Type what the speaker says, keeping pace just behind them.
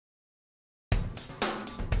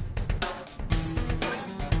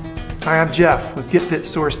Hi, I'm Jeff with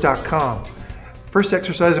GetFitSource.com. First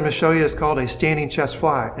exercise I'm going to show you is called a standing chest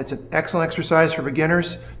fly. It's an excellent exercise for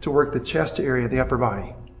beginners to work the chest area of the upper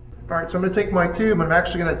body. Alright, so I'm going to take my tube and I'm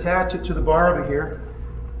actually going to attach it to the bar over here.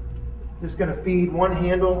 Just going to feed one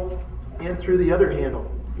handle in through the other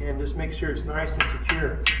handle and just make sure it's nice and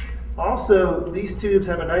secure. Also, these tubes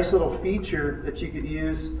have a nice little feature that you could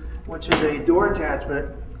use, which is a door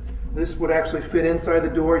attachment. This would actually fit inside the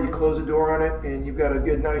door. You close the door on it and you've got a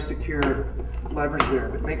good, nice, secure leverage there.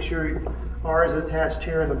 But make sure ours is attached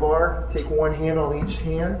here in the bar. Take one handle on each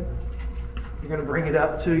hand. You're going to bring it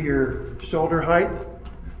up to your shoulder height.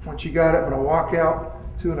 Once you got it, I'm going to walk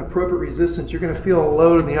out to an appropriate resistance. You're going to feel a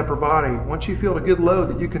load in the upper body. Once you feel a good load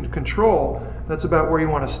that you can control, that's about where you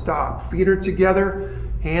want to stop. Feet are together,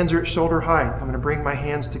 hands are at shoulder height. I'm going to bring my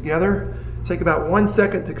hands together. Take about 1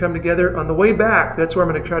 second to come together. On the way back, that's where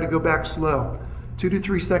I'm going to try to go back slow. 2 to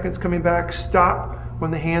 3 seconds coming back. Stop when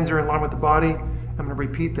the hands are in line with the body. I'm going to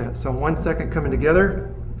repeat that. So 1 second coming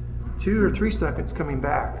together, 2 or 3 seconds coming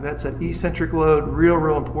back. That's an eccentric load,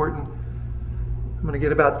 real important. I'm going to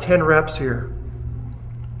get about 10 reps here.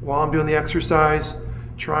 While I'm doing the exercise,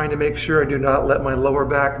 trying to make sure I do not let my lower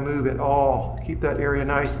back move at all. Keep that area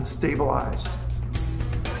nice and stabilized.